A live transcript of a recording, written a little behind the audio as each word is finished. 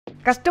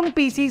Custom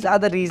PCs are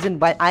the reason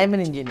why I'm an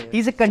engineer.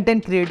 He's a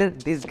content creator,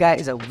 this guy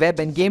is a web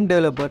and game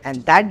developer,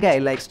 and that guy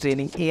likes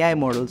training AI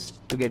models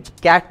to get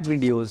cat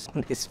videos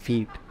on his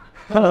feed.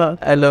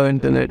 Hello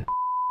internet.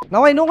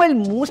 Now I know while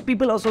most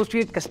people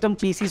associate custom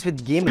PCs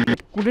with gaming,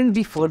 it couldn't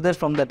be further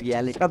from the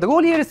reality. Now the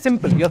goal here is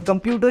simple. Your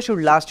computer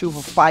should last you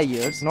for 5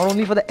 years, not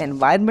only for the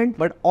environment,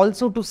 but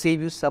also to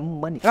save you some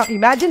money. Now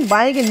imagine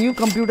buying a new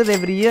computer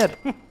every year.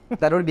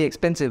 That would be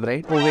expensive,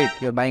 right? Oh wait,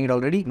 you're buying it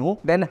already? No?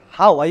 Then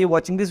how are you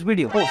watching this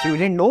video? Oh, so you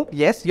didn't know?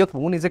 Yes, your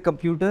phone is a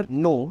computer.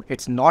 No,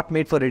 it's not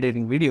made for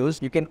editing videos.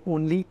 You can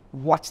only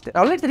watch them.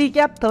 Now let's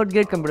recap 3rd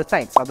grade computer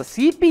science. Now the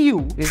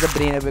CPU is the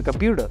brain of your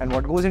computer, and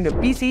what goes into a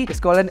PC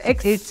is called an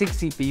x86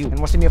 CPU, and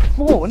what's in your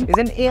phone is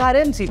an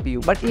ARM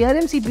CPU. But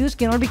ARM CPUs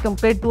cannot be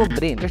compared to a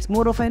brain. It's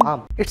more of an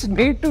arm. It's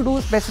made to do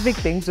specific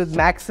things with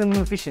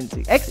maximum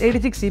efficiency.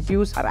 x86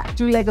 CPUs are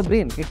actually like a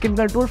brain. It can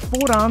control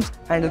 4 arms,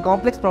 handle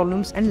complex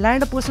problems, and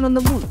land a person on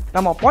the moon.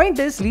 Now my point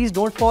is, please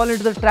don't fall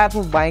into the trap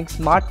of buying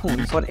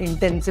smartphones for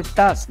intensive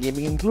tasks,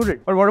 gaming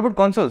included. But what about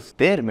consoles?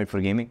 They're made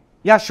for gaming.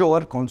 Yeah,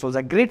 sure, consoles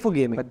are great for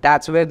gaming, but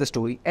that's where the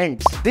story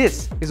ends.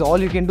 This is all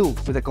you can do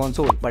with a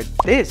console, but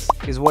this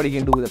is what you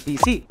can do with a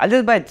PC. I'll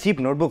just buy a cheap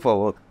notebook for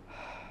work.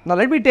 Now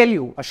let me tell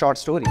you a short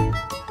story.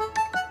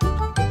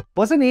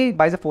 Person A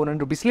buys a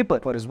 400 rupee slipper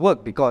for his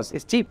work because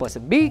it's cheap.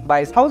 Person B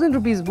buys 1000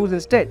 rupees boots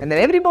instead. And then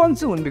every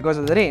monsoon, because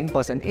of the rain,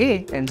 person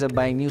A ends up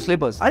buying new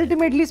slippers,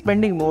 ultimately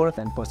spending more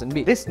than person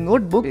B. This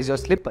notebook is your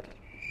slipper.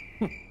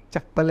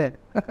 Chappal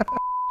hai.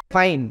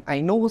 Fine, I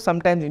know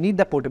sometimes you need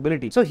the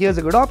portability. So here's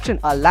a good option,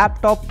 a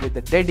laptop with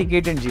a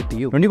dedicated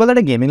GPU. Don't you call that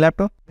a gaming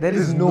laptop? There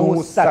is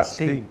no such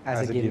thing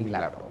as a gaming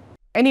laptop.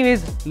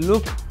 Anyways,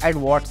 look at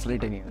what's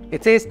written here.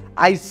 It says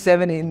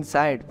i7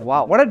 inside.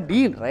 Wow, what a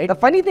deal, right? The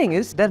funny thing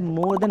is, there are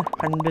more than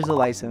hundreds of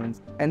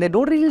i7s, and they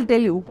don't really tell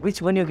you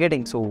which one you're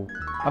getting. So,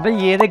 अबे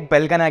ये देख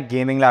bell का ना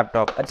gaming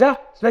laptop. अच्छा,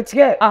 specs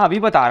क्या है? हाँ अभी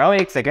बता रहा हूँ,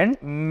 एक सेकंड.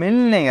 मिल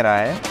नहीं रहा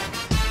है.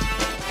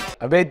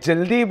 अबे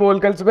जल्दी बोल,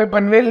 कल सुबह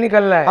पनवेल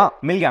निकलना है. हाँ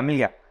मिल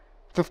गया.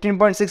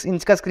 15.6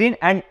 इंच का screen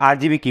and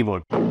RGB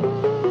keyboard.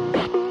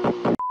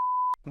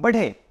 But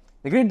hey,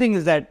 the great thing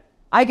is that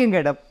I can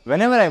get up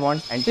whenever I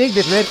want and take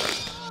this with.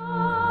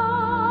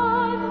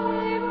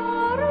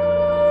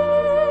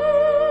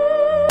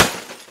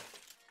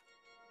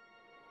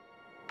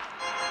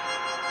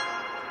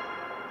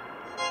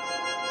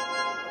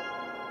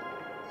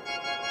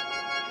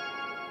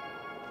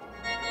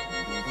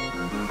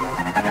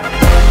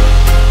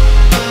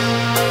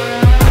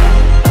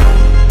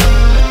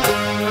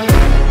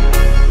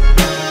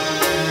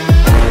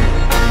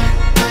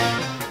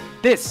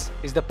 This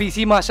is the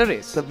PC Master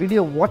Race, the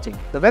video watching,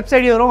 the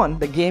website you're on,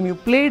 the game you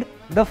played,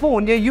 the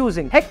phone you're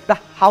using, heck, the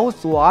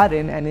house you are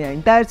in, and the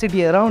entire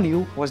city around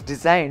you was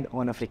designed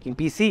on a freaking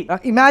PC. Now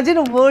imagine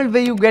a world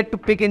where you get to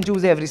pick and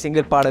choose every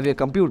single part of your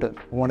computer.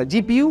 Want a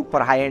GPU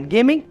for high-end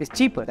gaming? It's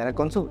cheaper than a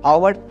console. How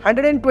about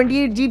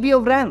 128 GB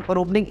of RAM for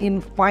opening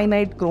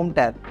infinite Chrome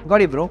tab?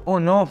 Got it, bro? Oh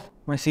no,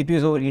 my CPU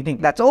is overheating.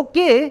 That's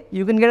okay,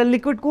 you can get a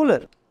liquid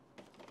cooler.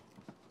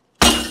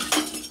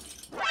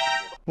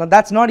 Now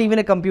that's not even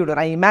a computer.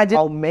 I imagine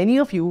how many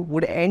of you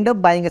would end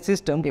up buying a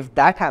system if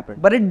that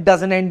happened. But it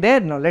doesn't end there.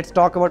 Now let's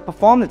talk about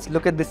performance.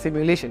 Look at this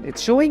simulation.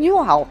 It's showing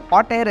you how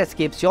hot air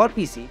escapes your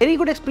PC. Very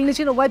good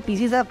explanation of why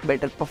PCs have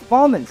better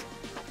performance.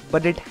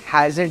 But it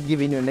hasn't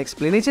given you an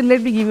explanation.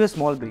 Let me give you a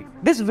small brief.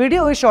 This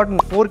video is shot in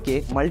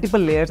 4K, multiple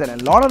layers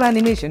and a lot of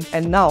animation,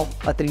 and now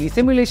a 3D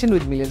simulation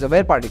with millions of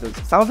air particles.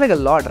 Sounds like a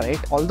lot, right?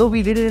 Although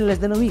we did it in less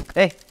than a week.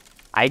 Hey,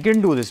 I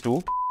can do this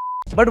too.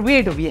 But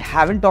wait, we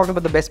haven't talked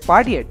about the best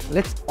part yet.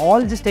 Let's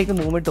all just take a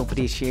moment to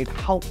appreciate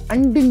how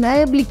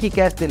undeniably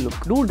kick-ass they look.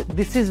 Dude,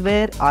 this is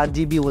where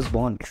RGB was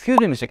born. Excuse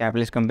me, Mr.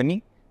 Capitalist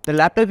Company. The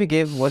laptop you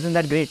gave wasn't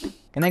that great.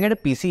 Can I get a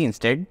PC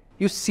instead?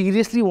 You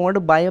seriously want to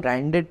buy a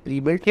branded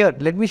Prebuilt? Here,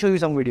 let me show you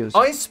some videos.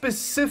 I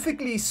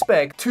specifically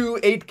spec'd 2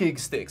 8GB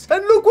sticks,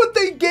 and look what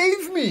they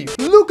gave me!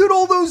 Look at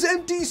all those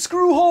empty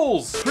screw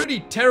holes! Pretty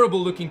terrible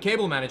looking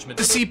cable management.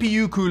 The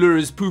CPU cooler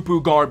is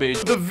poo-poo garbage.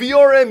 The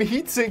VRM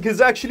heatsink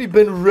has actually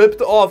been ripped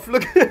off.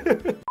 Look.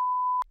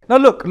 Now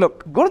look,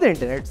 go to the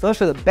internet, search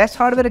for the best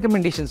hardware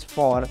recommendations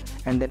for,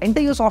 and then enter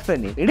your software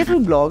name, read a few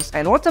blogs,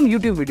 and watch some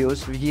YouTube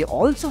videos. We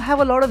also have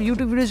a lot of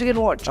YouTube videos you can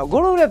watch. Now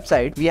go to our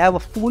website, we have a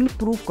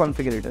foolproof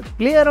configurator.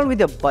 Play around with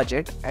your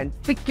budget and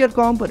pick your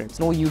components.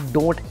 No, you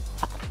don't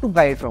have to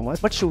buy it from us,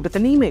 but shoot us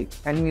an email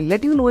and we'll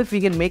let you know if we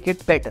can make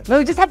it better. Now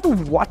you just have to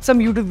watch some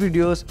YouTube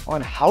videos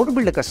on how to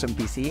build a custom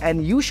PC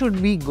and you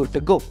should be good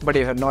to go. But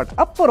if you're not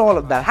up for all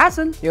of that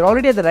hassle, you're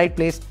already at the right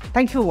place.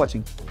 Thank you for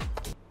watching.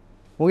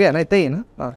 हो गया ना इतना ही है ना